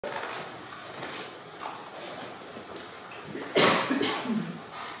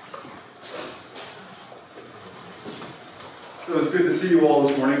So it's good to see you all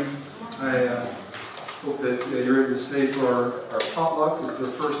this morning. I hope that you're able to stay for our potluck. This is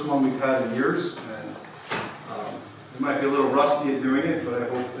the first one we've had in years, and we might be a little rusty at doing it, but I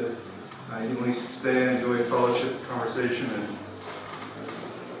hope that you can at least stay and enjoy fellowship, conversation,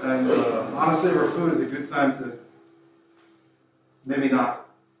 and honestly, our food is a good time to, maybe not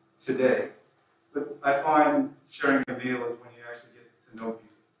today, but I find sharing a meal is when you actually get to know people.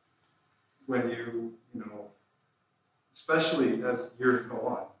 When you know, especially as years go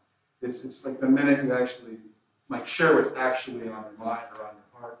on, it's like the minute you actually share what's actually on your mind or on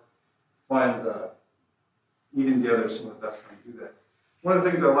your heart, find eating together is some of the best time to do that. One of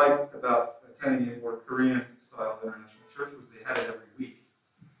the things I liked about attending a more Korean-style international church was they had it every week.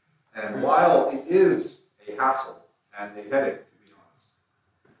 And while it is a hassle and a headache, to be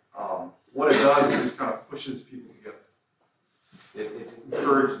honest, what it does is it just kind of pushes people together. It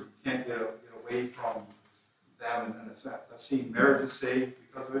encourages you. You can't get away from them in a sense. I've seen marriages saved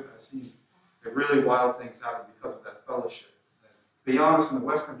because of it. I've seen really wild things happen because of that fellowship. And to be honest, in the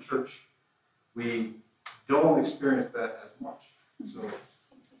Western Church, we don't experience that as much. So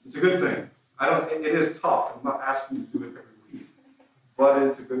it's a good thing. It is tough. I'm not asking you to do it every week, but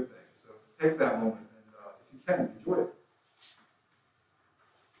it's a good thing. So take that moment and, if you can, enjoy it.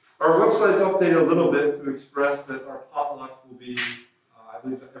 Our website's updated a little bit to express that our potluck will be, I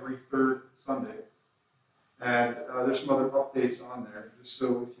believe, every third Sunday. And there's some other updates on there, just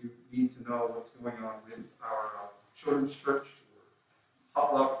so if you need to know what's going on with our children's church or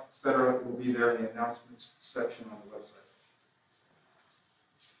potluck, etc., it will be there in the announcements section on the website.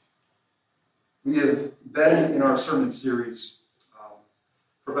 We have been in our sermon series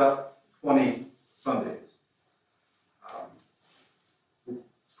for about 20 Sundays.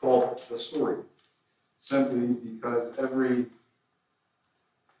 It's called The Story, simply because every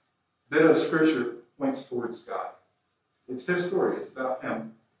bit of Scripture points towards God. It's His story. It's about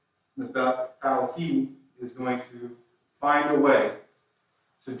Him. It's about how He is going to find a way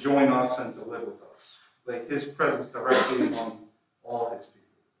to join us and to live with us. Like His presence directly among all His people.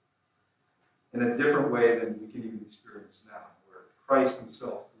 In a different way than we can even experience now, where Christ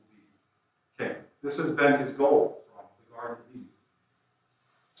Himself will be King. This has been His goal from the Garden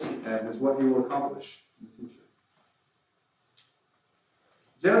of Eden. And is what He will accomplish in the future.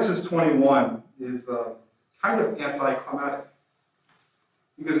 Genesis 21 is kind of anticlimactic.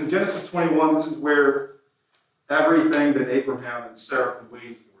 Because in Genesis 21, this is where everything that Abraham and Sarah had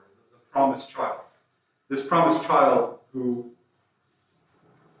waited for, the promised child. This promised child who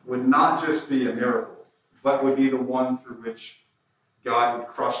would not just be a miracle, but would be the one through which God would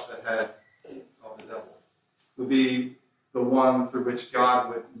crush the head of the devil. Would be the one through which God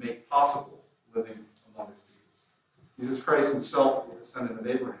would make possible living among His people. Jesus Christ Himself is a descendant of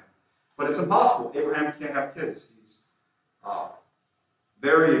Abraham. But it's impossible. Abraham can't have kids. He's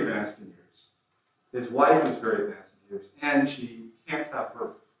very advanced in years. His wife is very advanced in years, and she can't have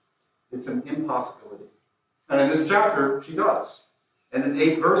birth. It's an impossibility. And in this chapter, she does. And in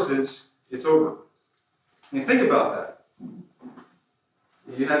 8 verses, it's over. I mean, think about that.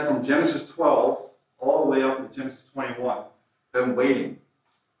 You had from Genesis 12 all the way up to Genesis 21, them waiting.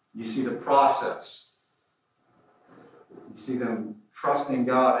 You see the process. You see them trusting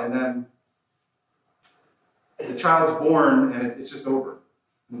God, and then the child's born, and it's just over.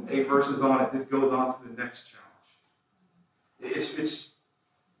 And 8 verses on, it just goes on to the next challenge. It's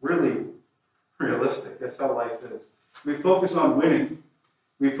really realistic. That's how life is. We focus on winning.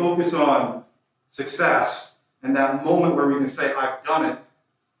 We focus on success, and that moment where we can say, I've done it,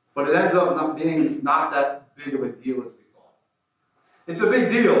 but it ends up not being that big of a deal as we thought. It's a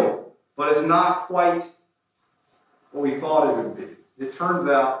big deal, but it's not quite what we thought it would be. It turns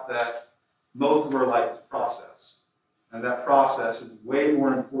out that most of our life is process. And that process is way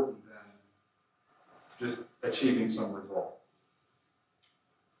more important than just achieving some result.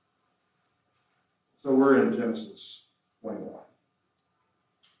 So we're in Genesis 21.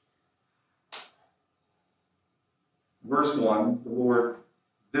 Verse 1, the Lord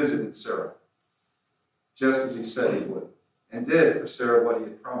visited Sarah, just as He said He would, and did for Sarah what He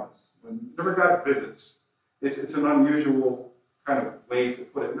had promised. Whenever God visits, it's an unusual kind of way to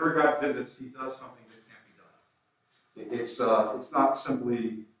put it. Whenever God visits, He does something that can't be done. It's not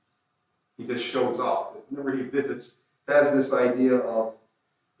simply He just shows up. Whenever He visits, it has this idea of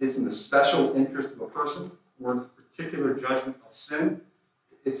it's in the special interest of a person or in a particular judgment of sin.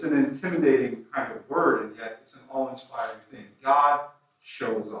 It's an intimidating kind of word, and yet it's an awe-inspiring thing. God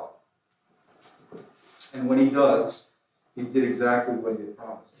shows up. And when He does, He did exactly what He had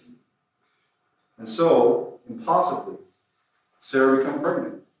promised. And so, impossibly, Sarah became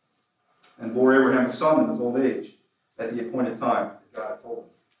pregnant and bore Abraham a son in his old age. at the appointed time that God had told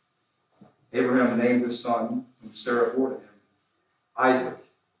him. Abraham named his son, whom Sarah bore to him, Isaac,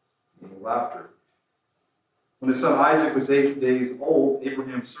 meaning laughter. When his son Isaac was 8 days old,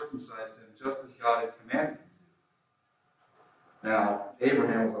 Abraham circumcised him just as God had commanded him. Now,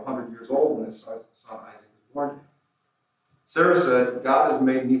 Abraham was 100 years old when his son Isaac was born to him. Sarah said, God has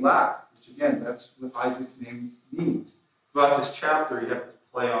made me laugh, which again, that's what Isaac's name means. Throughout this chapter, you have to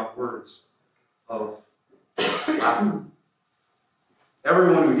play on words of laughter.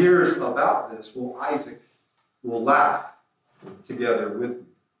 Everyone who hears about this Isaac will laugh together with me.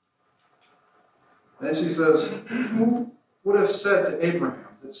 Then she says, who would have said to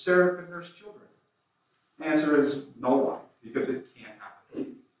Abraham that Sarah could nurse children? The answer is no one, because it can't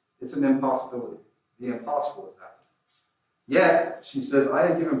happen. It's an impossibility. The impossible has happened. Yet, she says, I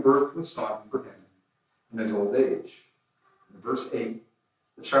had given birth to a son for him in his old age. In verse 8,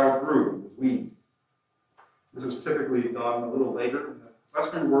 the child grew and was weaned. This was typically done a little later. In the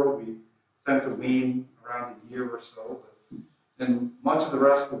Western world, we tend to wean around a year or so, but in much of the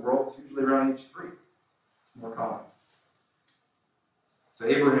rest of the world, it's usually around age 3. It's more common. So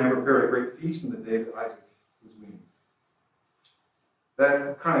Abraham prepared a great feast on the day that Isaac was weaned.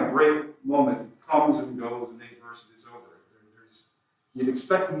 That kind of great moment comes and goes in 8 verses, it's over. You'd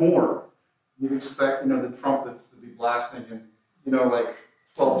expect more. You'd expect, the trumpets to be blasting and, like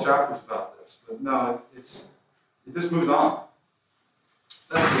 12 chapters about this. But no, it just moves on.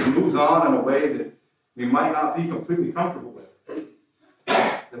 It moves on in a way that we might not be completely comfortable with.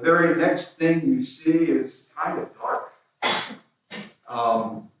 The very next thing you see is kind of dark.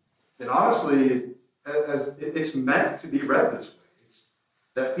 And honestly, it's meant to be read this way. It's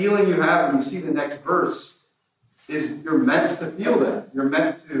that feeling you have when you see the next verse is you're meant to feel that. You're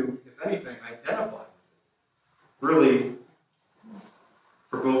meant to, if anything, identify with it. Really,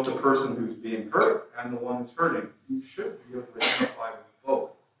 for both the person who's being hurt and the one who's hurting, you should be able to identify with both.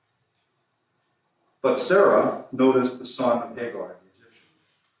 But Sarah noticed the son of Hagar, the Egyptian.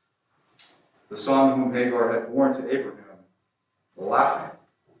 The son whom Hagar had born to Abraham, laughing.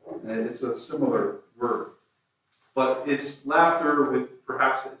 And it's a similar word. But it's laughter with,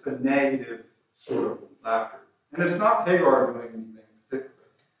 perhaps it's a negative sort of laughter. And it's not Hagar doing anything particular.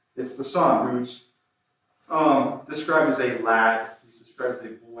 It's the son who's described as a lad. He's described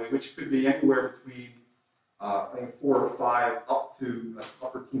as a boy, which could be anywhere between 4 or 5 up to an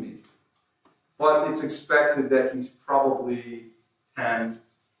upper teenager. But it's expected that he's probably 10,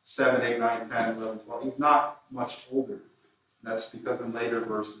 7, 8, 9, 10, 11, 12. He's not much older. And that's because in later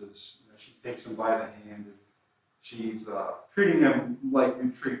verses, she takes him by the hand and she's treating him like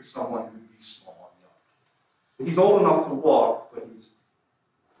you treat someone who would be small. He's old enough to walk, but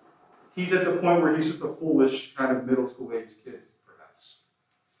he's at the point where he's just a foolish kind of middle school age kid, perhaps.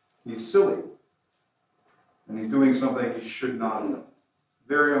 He's silly. And he's doing something he should not have done.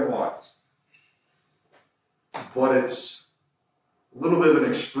 Very unwise. But it's a little bit of an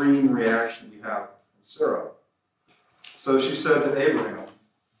extreme reaction you have from Sarah. So she said to Abraham,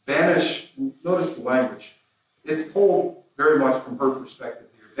 banish, notice the language. It's told very much from her perspective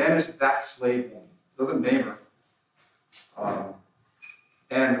here. Banish that slave woman. Doesn't name her.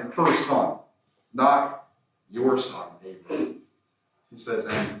 And her son, not your son, Abraham. She says,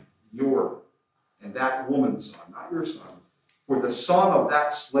 and that woman's son, not your son. For the son of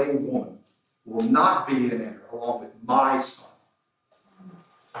that slave woman will not be in heir along with my son,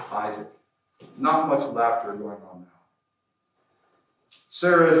 Isaac. Not much laughter going on now.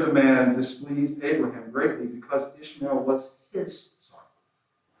 Sarah's demand displeased Abraham greatly because Ishmael was his son.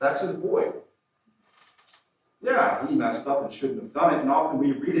 That's his boy. Yeah, he messed up and shouldn't have done it. And often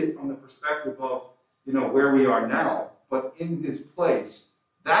we read it from the perspective of, where we are now. But in his place,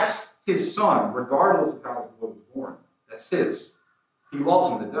 that's his son, regardless of how his boy was born. That's his. He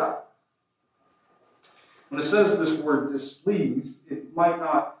loves him to death. When it says this word displeased, it might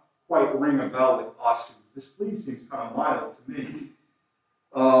not quite ring a bell with us. Displeased seems kind of mild to me.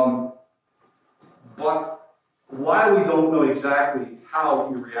 But while we don't know exactly how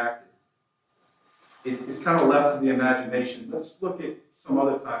he reacted, it's kind of left to the imagination. Let's look at some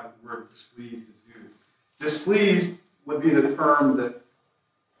other times the word displeased is used. Displeased would be the term that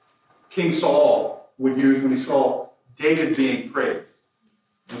King Saul would use when he saw David being praised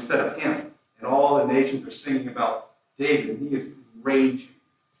instead of him. And all the nations are singing about David, and he is raging.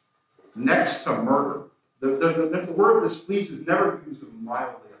 Next to murder. The word displeased is never used of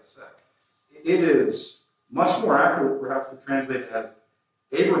mildly upset. It is much more accurate, perhaps, to translate it as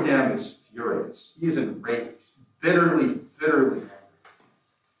Abraham is furious. He is enraged, bitterly, bitterly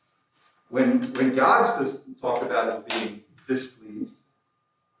angry. When God's talked about as being displeased,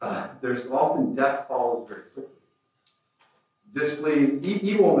 there's often death follows very quickly. Displeased.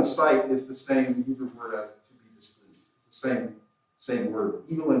 Evil in the sight is the same Hebrew word as to be displeased. It's the same word.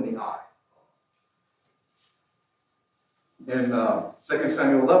 Evil in the eye. In 2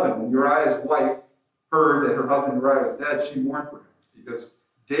 Samuel 11, when Uriah's wife heard that her husband Uriah was dead, she mourned for him because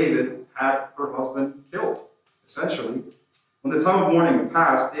David had her husband killed. Essentially, when the time of mourning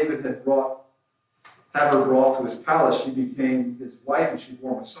passed, David had her brought to his palace. She became his wife and she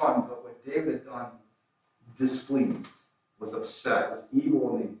bore him a son. But what David had done displeased, was upset, was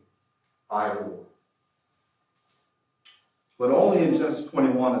evil in the eye of the Lord. But only in Genesis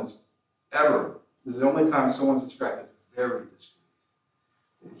 21 is the only time someone's described as very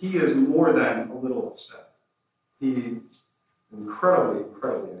displeased. He is more than a little upset. He incredibly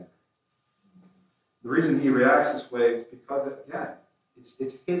angry. The reason he reacts this way is because, again, it's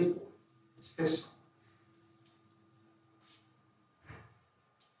his boy. It's his son.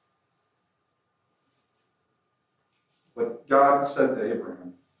 But God said to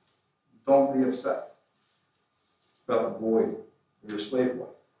Abraham, don't be upset about the boy of your slave wife.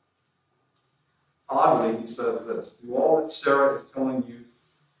 Oddly, he says this, do all that Sarah is telling you,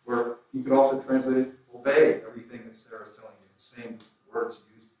 or you could also translate it, obey everything that Sarah is telling you. The same words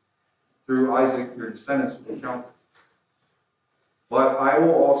used. Through Isaac, your descendants will be counted. But I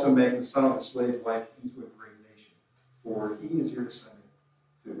will also make the son of the slave wife into a great nation, for he is your descendant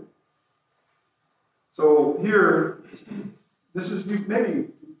too. So here, this is, maybe,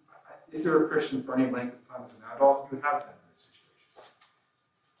 if you're a Christian for any length of time as an adult, you have been in this situation.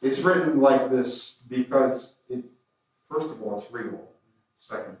 It's written like this because, first of all, it's real.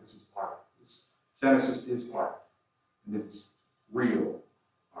 Second, this is art. Genesis is art. And it's real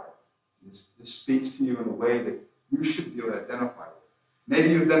art. This speaks to you in a way that you should be able to identify with. Maybe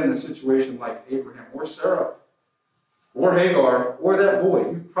you've been in a situation like Abraham or Sarah or Hagar or that boy.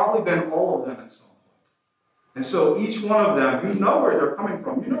 You've probably been all of them at some point. And so each one of them, you know where they're coming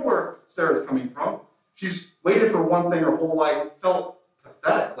from. You know where Sarah's coming from. She's waited for one thing her whole life, felt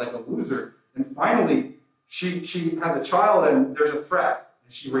pathetic, like a loser. And finally, she has a child and there's a threat.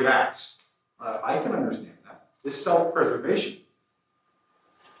 And she reacts. I can understand that. It's self-preservation.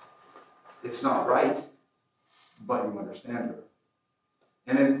 It's not right, but you understand her.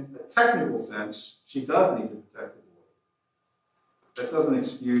 And in a technical sense, she does need to protect the boy. That doesn't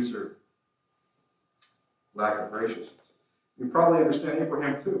excuse her lack of graciousness. You probably understand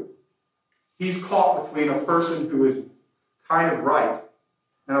Abraham too. He's caught between a person who is kind of right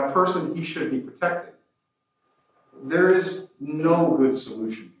and a person he should be protecting. There is no good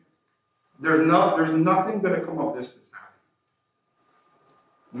solution here. There's nothing going to come of this that's happy.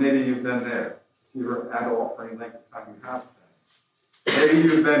 Maybe you've been there. If you're an adult for any length of time, you have been. Maybe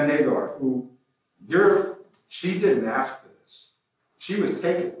you've been Hagar, who she didn't ask for this. She was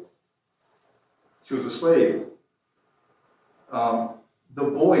taken. She was a slave. The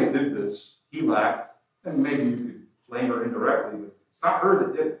boy did this. He laughed. And maybe you could blame her indirectly, but it's not her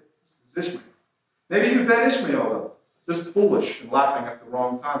that did it. It was Ishmael. Maybe you've been Ishmael, though. Just foolish and laughing at the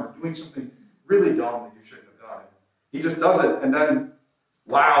wrong time or doing something really dumb that you shouldn't have done. He just does it, and then,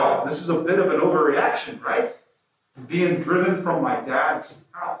 wow, this is a bit of an overreaction, right? Being driven from my dad's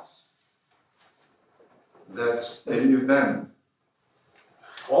house. Maybe you've been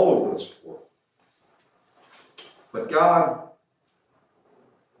all of those four. But God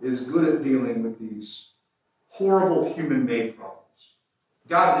is good at dealing with these horrible human-made problems.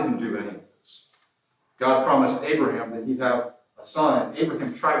 God didn't do any of this. God promised Abraham that he'd have a son, and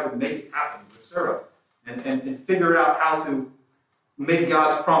Abraham tried to make it happen with Sarah and figure out how to make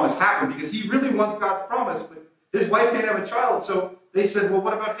God's promise happen because he really wants God's promise, but his wife can't have a child. So they said, well,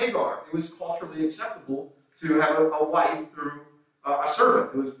 what about Hagar? It was culturally acceptable to have a wife through a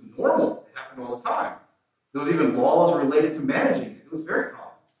servant. It was normal. It happened all the time. There was even laws related to managing it. It was very common.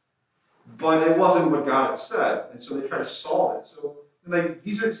 But it wasn't what God had said, and so they tried to solve it. So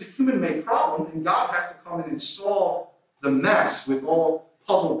it's a human-made problem, and God has to come in and solve the mess with all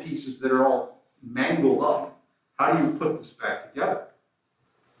puzzle pieces that are all mangled up. How do you put this back together?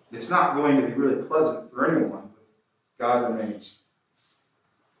 It's not going to be really pleasant for anyone, but God remains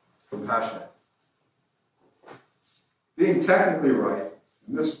compassionate. Being technically right,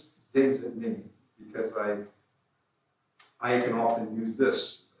 and this digs at me because I can often use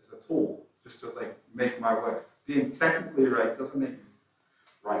this as a tool just to make my way. Being technically right doesn't make you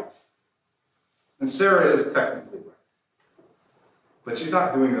right. And Sarah is technically right. But she's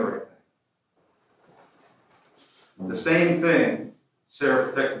not doing the right thing. The same thing,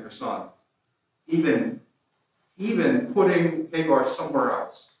 Sarah protecting her son, even putting Hagar somewhere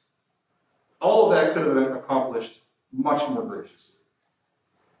else. All of that could have been accomplished much more graciously.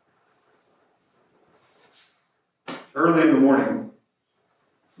 Early in the morning,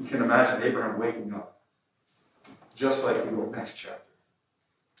 you can imagine Abraham waking up, just like in the next chapter.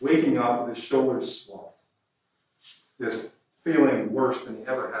 Waking up with his shoulders slumped, just feeling worse than he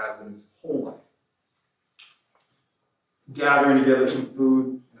ever has in his whole life. Gathering together some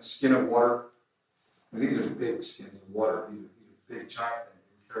food and a skin of water. And these are big skins of water. These are big giant things.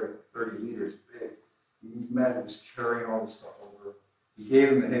 They carry 30 liters big. These men was carrying all this stuff over. He gave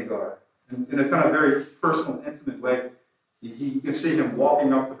him the Hagar. And in a kind of very personal, intimate way, you can see him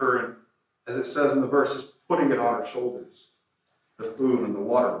walking up to her and, as it says in the verse, just putting it on her shoulders, the food and the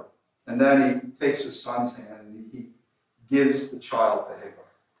water. And then he takes his son's hand and he gives the child to Hagar.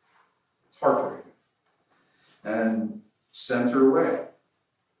 It's heartbreaking. And sends her away.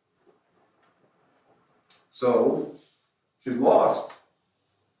 So, she's lost.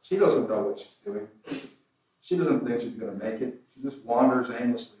 She doesn't know what she's doing. She doesn't think she's going to make it. She just wanders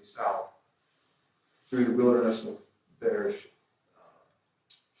aimlessly south through the wilderness of Beresh.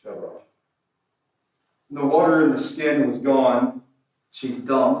 The water in the skin was gone. She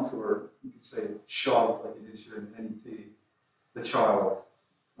dumped, or you could say shoved, like it is here in NET, the child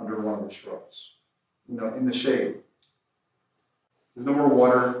under one of the shrubs, in the shade. There's no more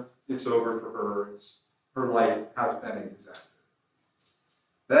water. It's over for her. Her life has been a disaster.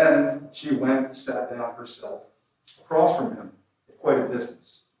 Then she went and sat down herself across from him at quite a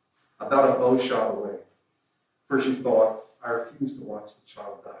distance, about a bow shot away. For she thought, I refuse to watch the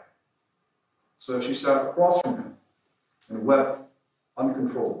child die. So she sat across from him and wept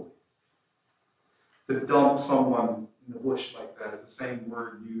uncontrollably. To dump someone in the bush like that is the same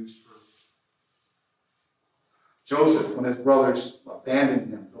word used for Joseph when his brothers abandoned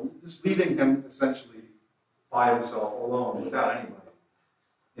him, just leaving him essentially by himself, alone, without anybody,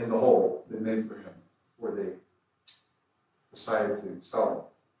 in the hole they made for him before they decided to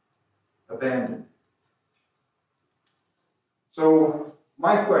sell him. Abandoned. So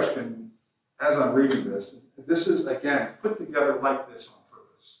my question, as I'm reading this is, again, put together like this on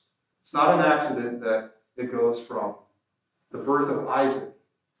purpose. It's not an accident that it goes from the birth of Isaac,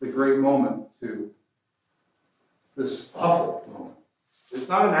 the great moment, to this awful moment. It's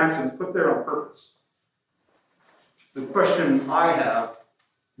not an accident. It's put there on purpose. The question I have,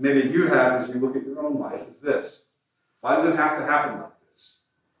 maybe you have as you look at your own life, is this. Why does it have to happen like this?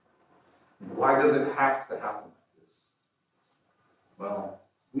 Why does it have to happen like this? Well,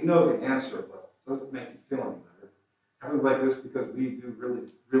 we know the answer, but it doesn't make you feel any better. It happens like this because we do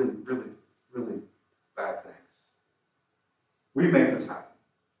really, really, really, really bad things. We make this happen.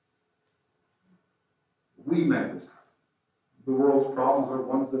 We make this happen. The world's problems are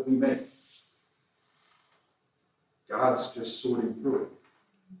ones that we make. God's just sorting through it,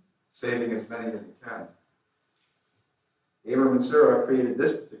 saving as many as he can. Abram and Sarah created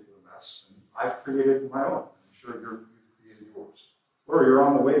this particular mess, and I've created my own. I'm sure you've created yours. Or you're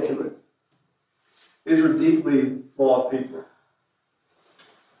on the way to it. These are deeply flawed people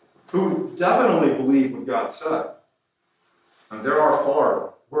who definitely believe what God said. And there are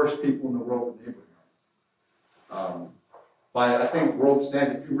far worse people in the world than Abraham. By, I think, world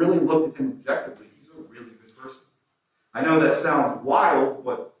standard, if you really look at him objectively, he's a really good person. I know that sounds wild,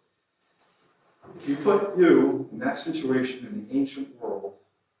 but if you put you in that situation in the ancient world,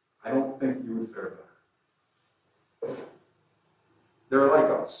 I don't think you would fare better. They're like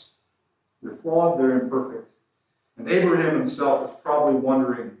us. They're flawed, they're imperfect. And Abraham himself is probably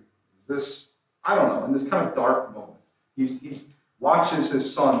wondering, is this, I don't know, in this kind of dark moment, he watches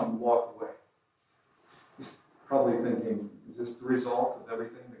his son walk away. He's probably thinking, is this the result of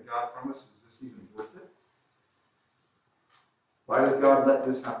everything that God promised? Is this even worth it? Why does God let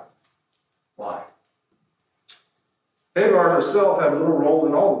this happen? Why? Hagar herself had little role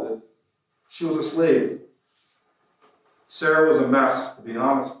in all of it. She was a slave. Sarah was a mess, to be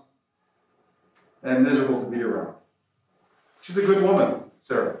honest, and miserable to be around. She's a good woman,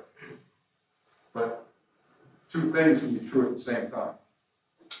 Sarah. But two things can be true at the same time.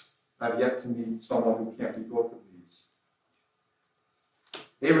 I've yet to meet someone who can't be both of these.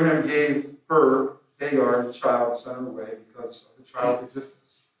 Abraham gave her, Hagar, the child, sent her away because of the child's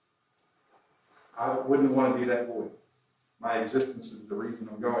existence. I wouldn't want to be that boy. My existence is the reason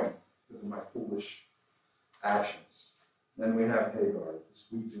I'm going, because of my foolish actions. Then we have Hagar, just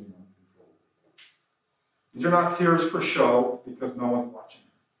weeping uncontrollably. These are not tears for show, because no one's watching her.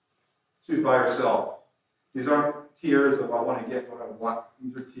 She's by herself. These aren't tears of I want to get what I want.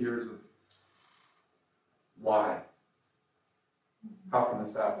 These are tears of why? How can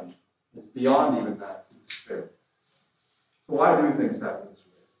this happen? It's beyond even that to despair. So why do things happen this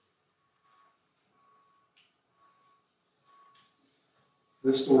way?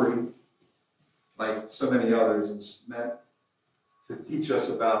 This story, like so many others, is meant to teach us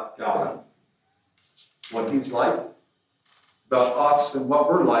about God, what He's like, about us and what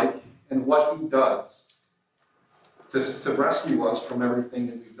we're like, and what He does to rescue us from everything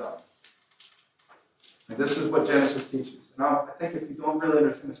that we've done. And this is what Genesis teaches. And I think if you don't really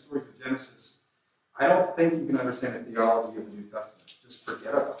understand the stories of Genesis, I don't think you can understand the theology of the New Testament. Just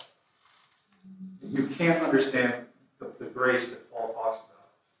forget about it. You can't understand the grace that Paul talks about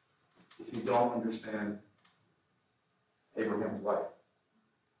if you don't understand Abraham's life.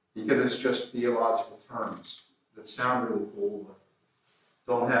 Because it's just theological terms that sound really cool,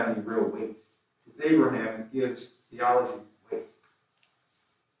 but don't have any real weight. With Abraham, it gives theology weight.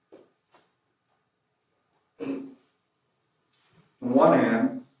 On one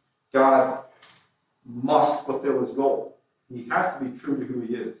hand, God must fulfill His goal. He has to be true to who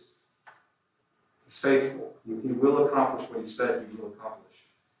He is. He's faithful. He will accomplish what He said He will accomplish.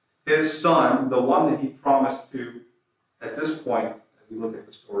 His Son, the one that He promised to, at this point, as we look at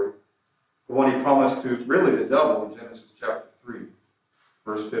the story, the one He promised to, really the devil in Genesis chapter 3,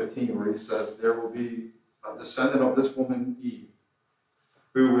 verse 15, where He says, there will be a descendant of this woman, Eve,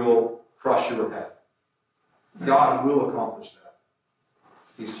 who will crush your head. God will accomplish that.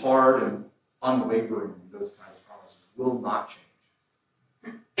 He's hard and unwavering in those kinds of promises. Will not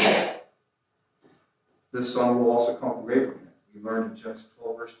change. This son will also come through Abraham. We learned in Genesis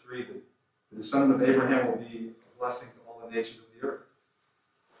 12, verse 3, that the descendant of Abraham will be a blessing to all the nations of the earth.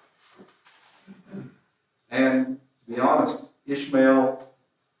 And to be honest, Ishmael,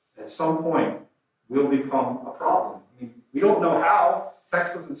 at some point, will become a problem. I mean, we don't know how.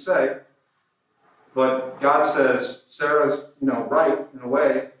 Text doesn't say. But God says, Sarah's, right in a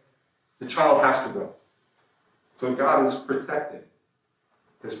way. The child has to go. So God is protecting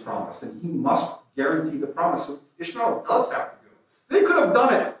His promise. And He must guarantee the promise. So Ishmael does have to go. They could have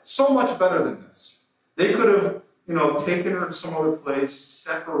done it so much better than this. They could have, taken her to some other place,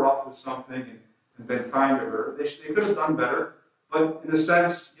 set her up with something, and been kind to her. They could have done better. But in a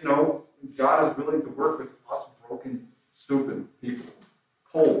sense, God is willing to work with us broken, stupid people,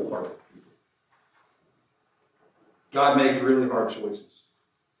 cold-hearted people. God makes really hard choices.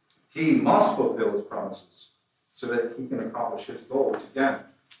 He must fulfill His promises so that He can accomplish His goal, which again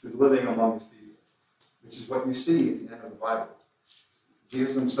is living among His people, which is what you see at the end of the Bible.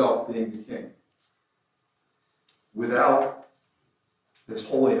 Jesus Himself being the King, without His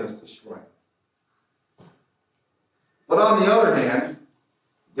holiness destroying. But on the other hand,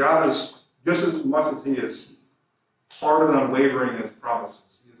 God is, just as much as He is hard and unwavering in His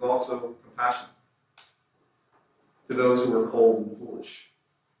promises, He is also compassionate to those who are cold and foolish.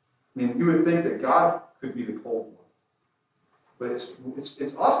 I mean, you would think that God could be the cold one. But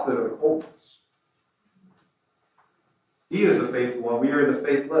it's us that are the cold ones. He is the faithful one. We are the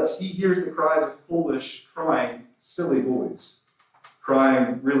faithless. He hears the cries of foolish, crying, silly boys,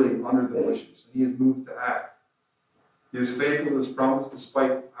 crying really under the bushes. And He is moved to act. He is faithful to His promise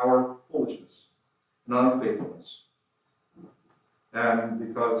despite our foolishness and unfaithfulness. And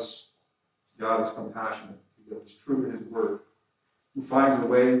because God is compassionate, because He's true to His word, He finds a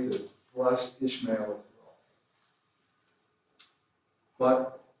way to bless Ishmael as well.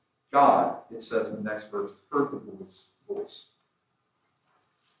 But God, it says in the next verse, heard the boy's voice.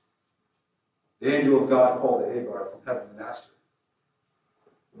 The angel of God called to Hagar from heaven and asked her,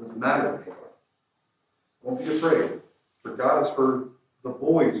 "What is the matter with Hagar? Don't be afraid, for God has heard the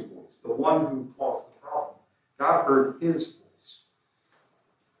boy's voice, the one who caused the problem. God heard his voice.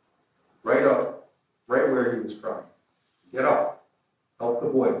 Right up, right where he was crying. Get up, help the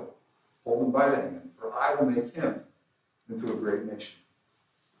boy, hold him by the hand, for I will make him into a great nation."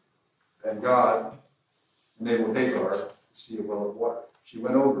 And God enabled Hagar to see a well of water. She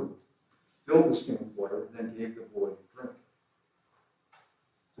went over, filled the skin with water, and then gave the boy a drink.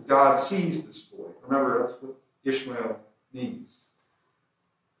 So God sees this boy. Remember, that's what Ishmael means.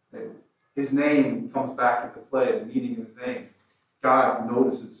 His name comes back into play, the meaning of his name. God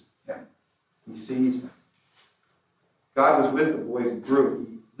notices him. He sees him. God was with the boy as he grew.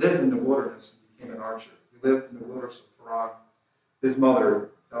 He lived in the wilderness and became an archer. He lived in the wilderness of Paran. His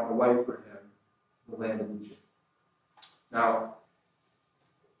mother found a wife for him in the land of Egypt. Now,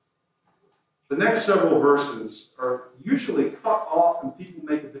 the next several verses are usually cut off and people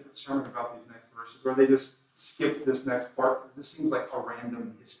make a different sermon about these next verses, or they just skip this next part. This seems like a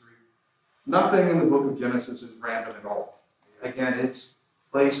random history. Nothing in the book of Genesis is random at all. Again, it's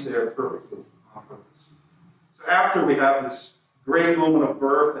placed there perfectly on purpose. So after we have this great moment of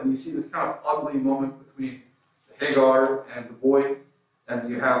birth, and you see this kind of ugly moment between Hagar and the boy, and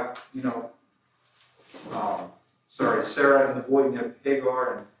you have, Sarah and the boy, and you have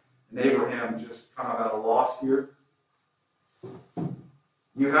Hagar, and Abraham just kind of at a loss here.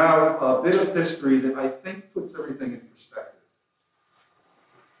 You have a bit of history that I think puts everything in perspective.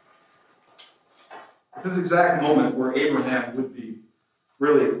 At this exact moment where Abraham would be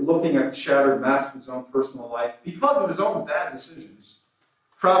really looking at the shattered mess of his own personal life because of his own bad decisions,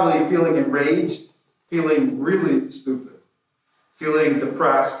 probably feeling enraged, feeling really stupid, feeling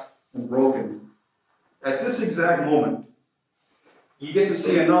depressed and broken. At this exact moment, you get to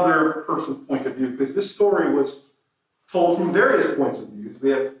see another person's point of view, because this story was told from various points of view.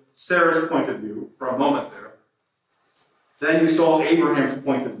 We have Sarah's point of view for a moment there. Then you saw Abraham's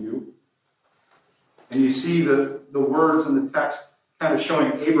point of view. And you see the words in the text kind of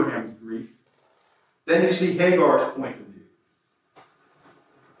showing Abraham's grief. Then you see Hagar's point of view.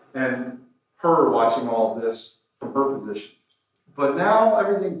 And her watching all of this from her position. But now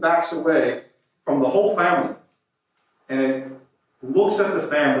everything backs away from the whole family. And it looks at the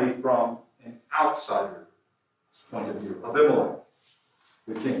family from an outsider's point of view. Abimelech,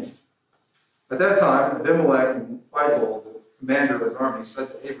 the king. At that time, Abimelech and Phibol, the commander of his army, said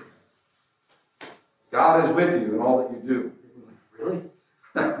to Abraham, God is with you in all that you do. Really?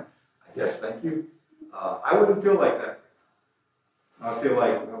 Yes, thank you. I wouldn't feel like that. I feel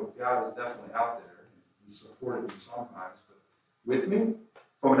like, oh, God is definitely out there. He supported me sometimes. But with me,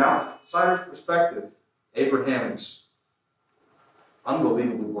 from an outsider's perspective, Abraham is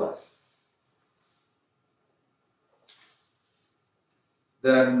unbelievably blessed.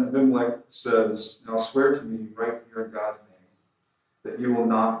 Then Abimelech says, now swear to me right here in God's name that you will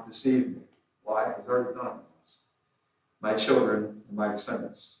not deceive me. Why? He's already done it once. My children and my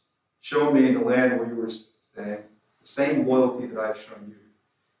descendants. Show me in the land where you were staying the same loyalty that I've shown you.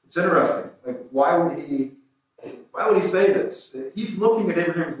 It's interesting. Like, why would he say this? He's looking at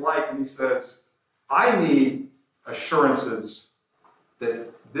Abraham's life and he says, I need assurances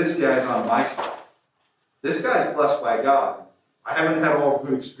that this guy's on my side. This guy's blessed by God. I haven't had all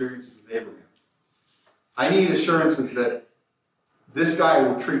good experiences with Abraham. I need assurances that this guy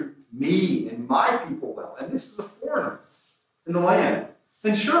will treat me and my people well. And this is a foreigner in the land.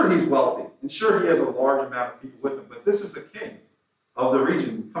 And sure, he's wealthy. And sure, he has a large amount of people with him. But this is the king of the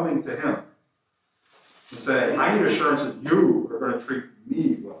region coming to him and saying, I need assurances you are going to treat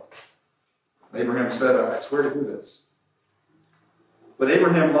me well. Abraham said, I swear to do this. But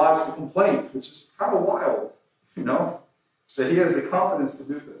Abraham lodged a complaint, which is kind of wild, that he has the confidence to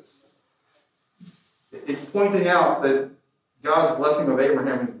do this. It's pointing out that God's blessing of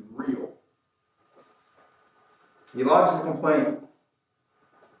Abraham is real. He lodged a complaint,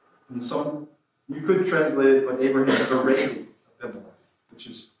 and you could translate it, but Abraham berated Abimelech, which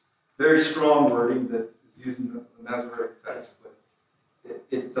is very strong wording that is used in the Masoretic text, but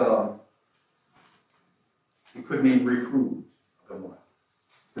it could mean reproved Abimelech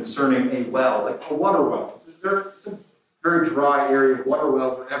concerning a well, like a water well. It's a very dry area. Water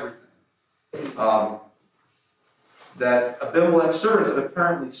wells are everything. That Abimelech's servants had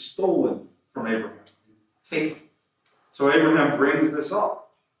apparently stolen from Abraham, taken. So Abraham brings this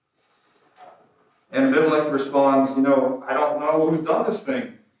up. And Abimelech responds, I don't know who's done this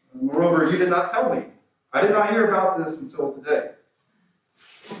thing. Moreover, you did not tell me. I did not hear about this until today.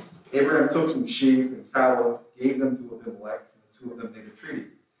 Abraham took some sheep and cattle, gave them to Abimelech, and the two of them made a treaty.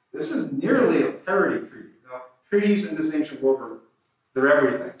 This is nearly a parity treaty. Now, treaties in this ancient world, they're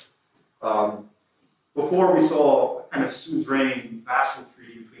everything. Before we saw a kind of suzerain vassal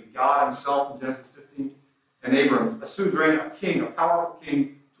treaty between God himself in Genesis 15 and Abram, a suzerain, a king, a powerful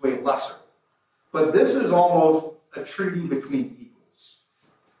king to a lesser. But this is almost a treaty between equals.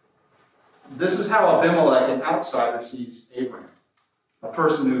 This is how Abimelech, an outsider, sees Abraham, a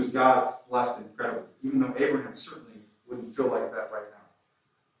person who's God blessed incredibly, even though Abraham certainly wouldn't feel like that right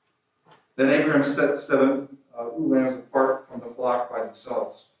now. Then Abraham set 7 ewe lambs apart from the flock by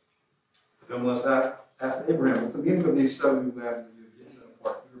themselves. Abimelech asked Abraham, what's the meaning of these 7 ewe lambs that you have set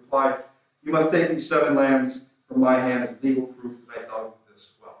apart? He replied, you must take these 7 lambs from my hand as legal proof that I dug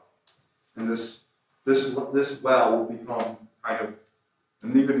this well. And this well will become kind of,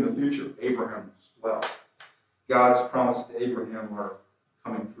 and even in the future, Abraham's well. God's promises to Abraham are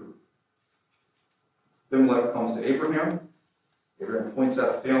coming true. Abimelech comes to Abraham. Abraham points out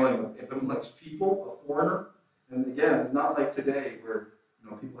a failing of Abimelech's people, a foreigner. And again, it's not like today where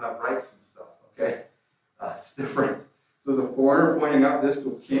people have rights and stuff, okay? It's different. So there's a foreigner pointing out this to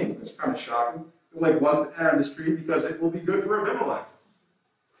a king. It's kind of shocking. Abimelech wants to enter this treaty because it will be good for Abimelech.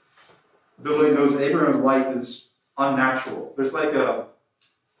 Abimelech knows Abraham's life is unnatural. There's like a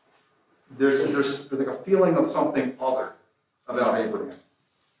feeling of something other about Abraham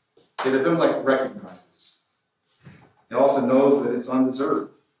that Abimelech recognizes. He also knows that it's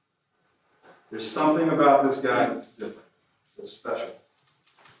undeserved. There's something about this guy that's different, that's special.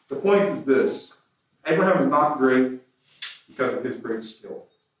 The point is this: Abraham is not great because of his great skill,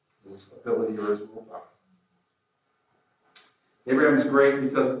 his ability, or his willpower. Abraham is great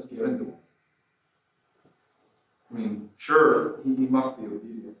because it's given to him. I mean, sure, he must be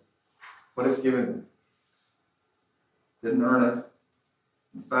obedient, but it's given to him. Didn't earn it.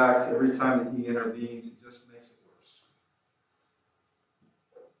 In fact, every time that he intervenes, he just makes it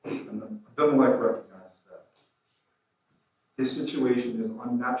worse. And Abimelech recognizes that. His situation is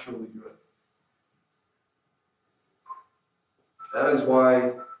unnaturally good. That is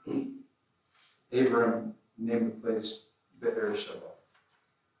why Abram named the place Be'er-sheba,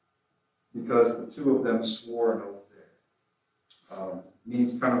 because the two of them swore an oath there.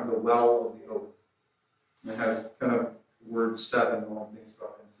 Means kind of the well of the oath. And it has kind of the word seven all mixed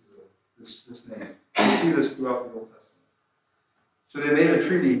up into this name. You see this throughout the Old Testament. So they made a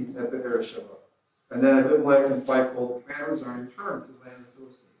treaty at Be'er-sheba. And then Abimelech and Phicol, the commanders, are returned to the land of the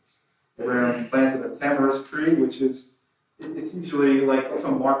Philistines. Abraham planted a tamarisk tree, which is, it's usually like it's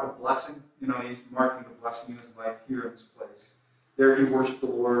a mark of blessing. You know, he's marking the blessing in his life here in this place. There he worshiped the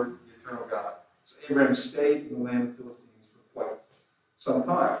Lord, the eternal God. So Abraham stayed in the land of the Philistines for quite some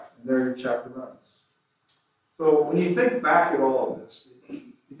time. And there your chapter runs. So when you think back at all of this, it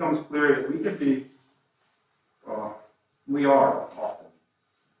becomes clear that we can be, we are often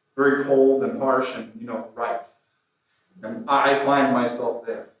very cold and harsh and, right. And I find myself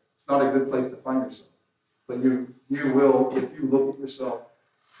there. It's not a good place to find yourself. But you will, if you look at yourself,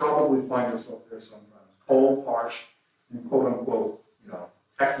 probably find yourself there sometimes. Cold, harsh, and quote unquote,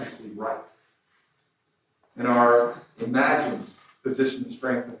 technically right. In our imagined position of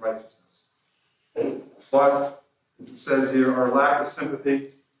strength and righteousness. But, as it says here, our lack of sympathy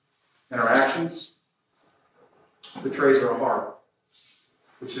and our actions betrays our heart,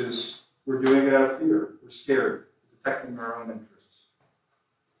 which is we're doing it out of fear. We're scared, protecting our own interests.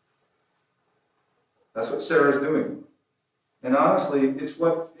 That's what Sarah's doing. And honestly, it's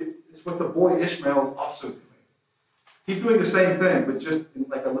what the boy Ishmael is also doing. He's doing the same thing, but just in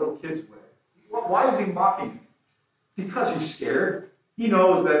like a little kid's way. Why is he mocking him? Because he's scared. He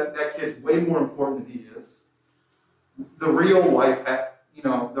knows that that kid's way more important than he is. The real wife,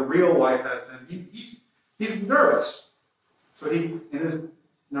 has him. He's nervous. So in his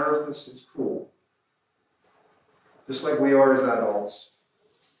nervousness, it's cruel. Just like we are as adults.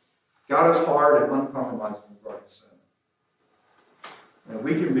 God is hard and uncompromising regarding sin. And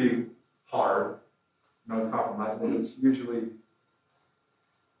we can be hard and uncompromising. It's usually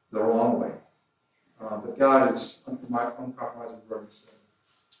the wrong way. But God is uncompromising regarding sin.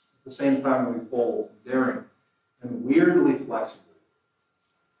 At the same time, He's bold, and daring, and weirdly flexible.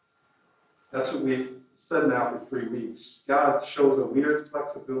 That's what we've said now for 3 weeks. God shows a weird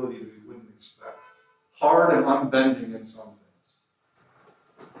flexibility that we wouldn't expect. Hard and unbending in some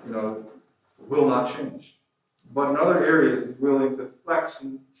things. Will not change. But in other areas, He's willing to flex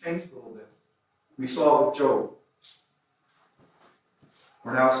and change a little bit. We saw it with Job.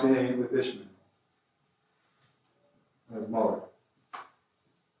 We're now seeing it with Ishmael and his mother.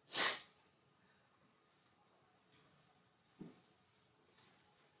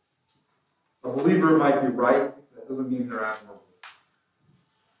 A believer might be right. That doesn't mean they're admirable.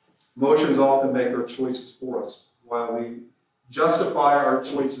 Emotions often make our choices for us, while we justify our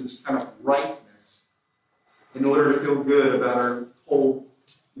choices kind of rightness in order to feel good about our whole,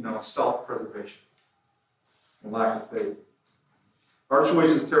 self-preservation and lack of faith. Our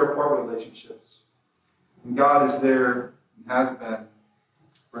choices tear apart relationships. And God is there and has been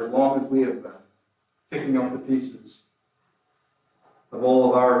for as long as we have been, picking up the pieces of all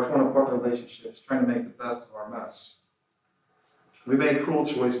of our torn apart relationships, trying to make the best of our mess. We make cruel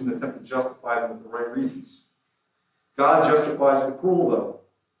choices and attempt to justify them with the right reasons. God justifies the cruel, though.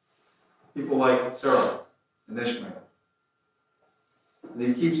 People like Sarah and Ishmael. And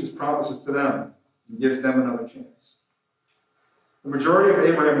He keeps His promises to them and gives them another chance. The majority of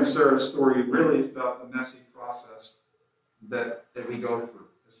Abraham and Sarah's story really is about the messy process that we go through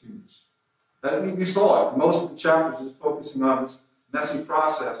as humans. You saw it. Most of the chapters is focusing on this messy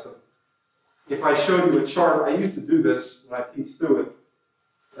process of, if I showed you a chart, I used to do this when I teach through it.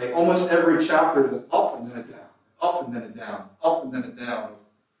 Like almost every chapter is an up and then a down, up and then a down, up and then a down.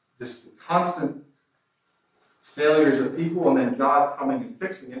 This constant failures of people and then God coming and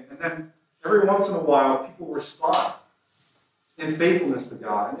fixing it. And then every once in a while, people respond in faithfulness to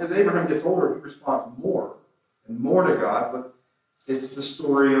God. And as Abraham gets older, he responds more and more to God, but it's the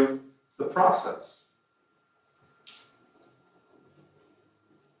story of the process.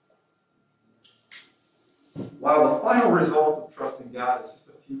 While the final result of trusting God is just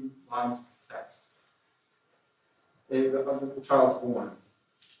a few lines of text. the child's born.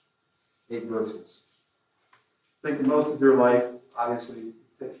 8 verses. I think most of your life, obviously,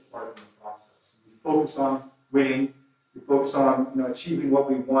 takes part in the process. We focus on winning. We focus on achieving what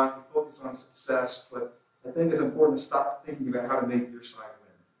we want. We focus on success. But I think it's important to stop thinking about how to make your side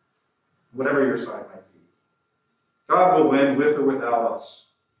win, whatever your side might be. God will win with or without us.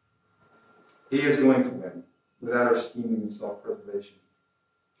 He is going to win without our scheming and self-preservation.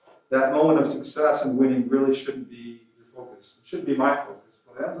 That moment of success and winning really shouldn't be your focus. It shouldn't be my focus,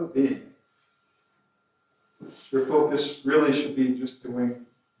 but it ends up being it. Your focus really should be just doing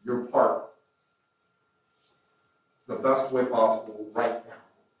your part the best way possible right now.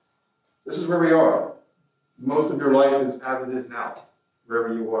 This is where we are. Most of your life is as it is now,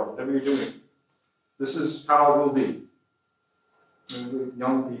 wherever you are, whatever you're doing. This is how it will be.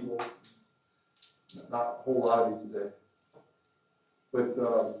 Young people, not a whole lot of you today. But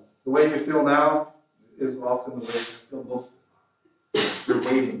the way you feel now is often the way you feel most of the time. You're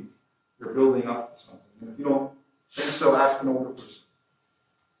waiting. You're building up to something. And if you don't think so, ask an older person.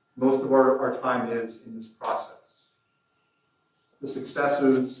 Most of our time is in this process. The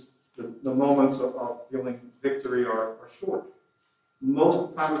successes, the moments of feeling victory are short. Most of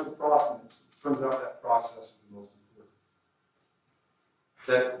the time it's the process. It turns out that process is the most important.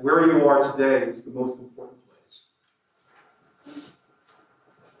 That where you are today is the most important place.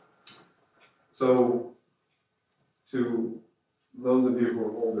 So, to those of you who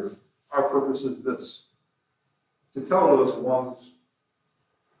are older, our purpose is this: to tell those ones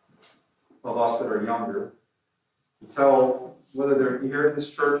of us that are younger, to tell, whether they're here in this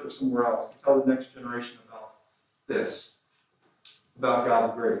church or somewhere else, to tell the next generation about this, about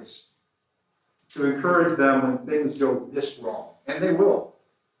God's grace. To encourage them when things go this wrong, and they will.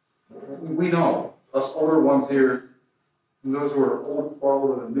 We know, us older ones here, and those who are old, far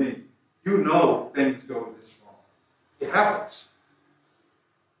older than me, you know things go this wrong. It happens.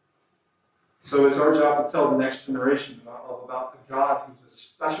 So it's our job to tell the next generation about the God who's a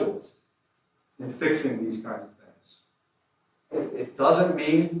specialist in fixing these kinds of things. It doesn't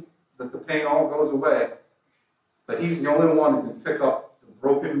mean that the pain all goes away, but He's the only one who can pick up the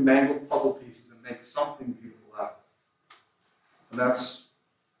broken, mangled puzzle pieces and make something beautiful out of it. And that's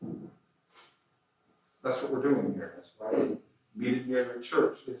what we're doing here. That's why we meet here at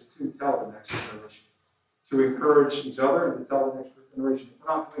church. It's to tell the next generation, to encourage each other and to tell the next generation. If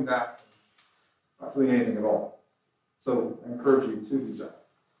we're not doing that, we're not doing anything at all. So I encourage you to do that.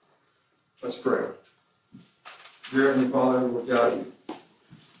 Let's pray. Dear Heavenly Father, Lord God,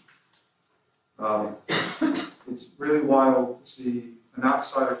 it's really wild to see an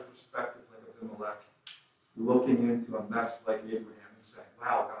outsider's perspective like Abimelech looking into a mess like Abraham and saying,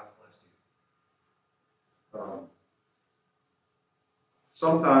 wow, God blessed you.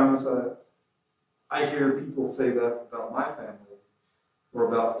 Sometimes I hear people say that about my family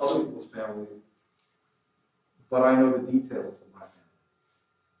or about other people's family, but I know the details of my family.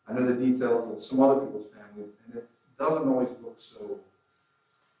 I know the details of some other people's families, and it doesn't always look so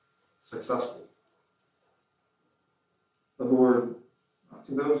successful. But Lord,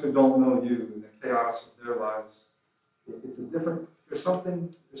 to those who don't know you and the chaos of their lives, it's a different. There's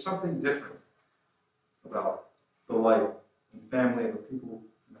something different about the life and family of the people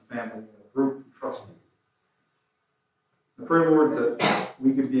in the family and the group who trust you. I pray, Lord, that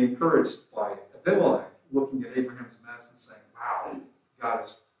we could be encouraged by Abimelech looking at Abraham's mess and saying, wow, God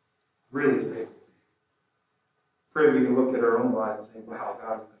is really faithful to you. Pray we can look at our own lives and say, wow,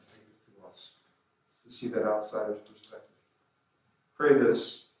 God has been faithful to us. To see that outsider's perspective. Pray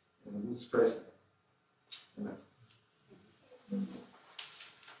this in Jesus Christ's name.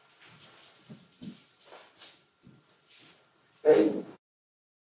 Amen.